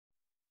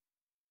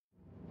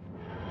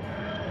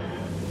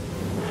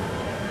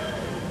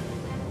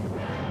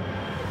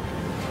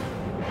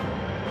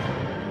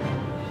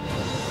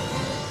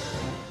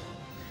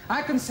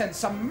I can sense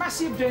some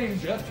massive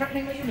danger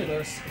threatening the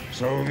universe.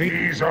 So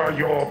these are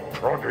your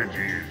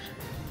prodigies.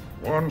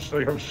 Once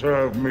they have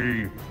served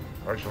me,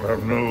 I shall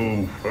have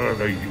no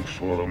further use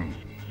for them.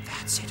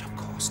 That's it, of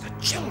course, the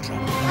children.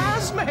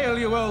 Asmael,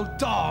 you old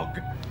dog!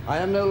 I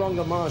am no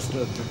longer master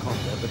of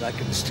Draconda, but I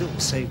can still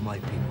save my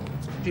people.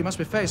 She must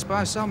be faced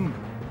by some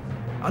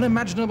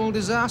unimaginable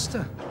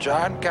disaster.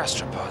 Giant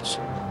gastropods.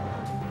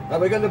 Now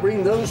we're going to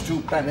bring those two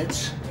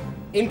planets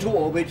into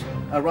orbit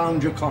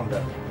around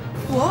Draconda.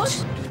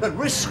 What? But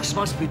risks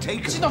must be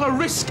taken. This is not a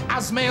risk,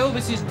 Asmael.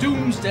 This is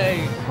doomsday.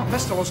 Well,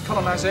 Vestal's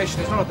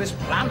colonization is not of this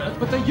planet,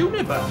 but the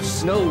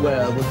universe.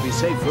 Nowhere would be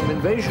safe from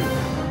invasion.